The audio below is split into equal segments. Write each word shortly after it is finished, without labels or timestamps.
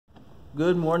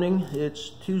Good morning. It's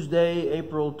Tuesday,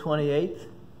 April 28th.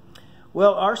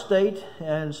 Well, our state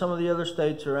and some of the other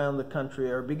states around the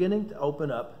country are beginning to open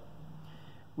up.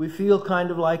 We feel kind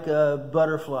of like a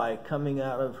butterfly coming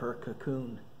out of her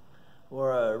cocoon,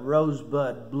 or a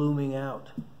rosebud blooming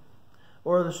out,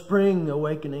 or the spring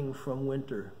awakening from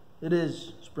winter. It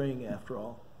is spring after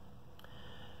all.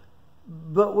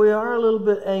 But we are a little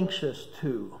bit anxious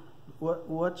too.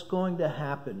 What's going to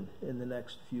happen in the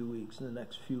next few weeks, in the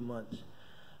next few months?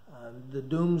 The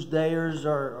doomsdayers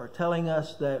are telling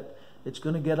us that it's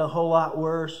going to get a whole lot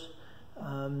worse.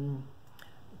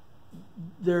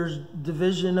 There's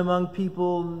division among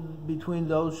people between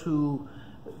those who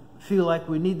feel like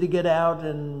we need to get out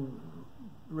and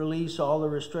release all the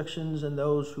restrictions and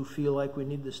those who feel like we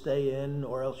need to stay in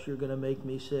or else you're going to make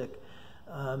me sick.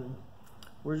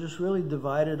 We're just really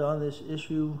divided on this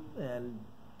issue, and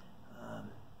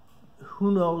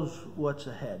who knows what's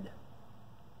ahead.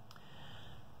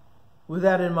 With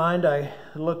that in mind, I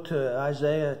look to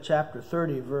Isaiah chapter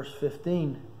 30, verse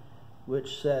 15,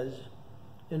 which says,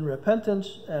 "In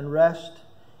repentance and rest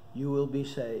you will be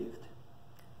saved.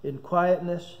 In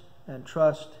quietness and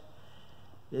trust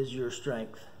is your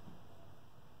strength."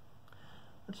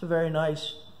 That's a very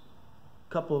nice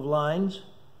couple of lines.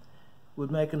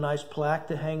 Would make a nice plaque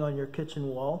to hang on your kitchen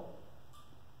wall.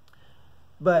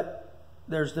 But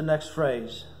there's the next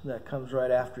phrase that comes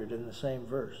right after it in the same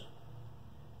verse.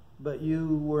 "But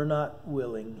you were not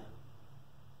willing.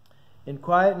 In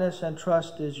quietness and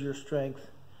trust is your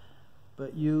strength,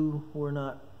 but you were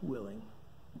not willing."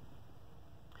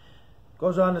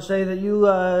 Goes on to say that you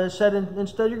said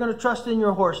instead you're going to trust in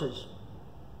your horses,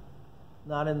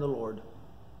 not in the Lord.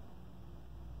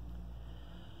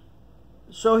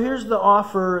 So here's the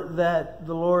offer that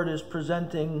the Lord is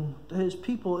presenting to his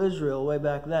people Israel way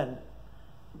back then,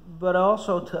 but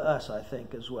also to us, I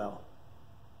think, as well.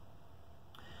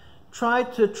 Try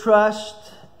to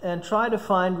trust and try to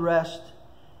find rest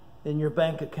in your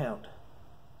bank account.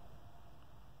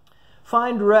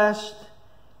 Find rest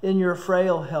in your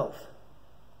frail health.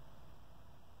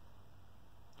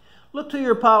 Look to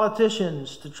your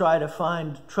politicians to try to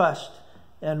find trust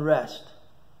and rest.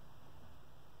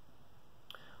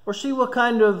 Or see what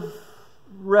kind of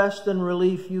rest and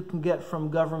relief you can get from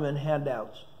government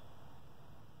handouts.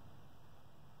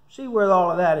 See where all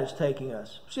of that is taking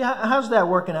us. See, how's that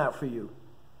working out for you?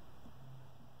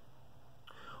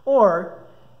 Or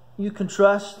you can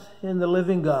trust in the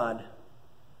living God,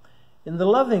 in the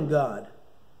loving God,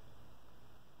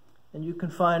 and you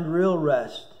can find real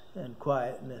rest and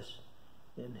quietness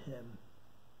in him.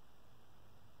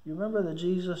 You remember that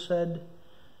Jesus said,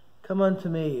 "Come unto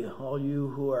me, all you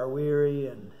who are weary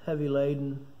and heavy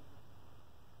laden,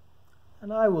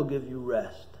 and I will give you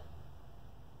rest."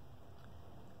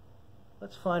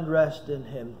 Let's find rest in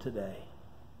him today.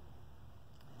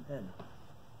 Amen.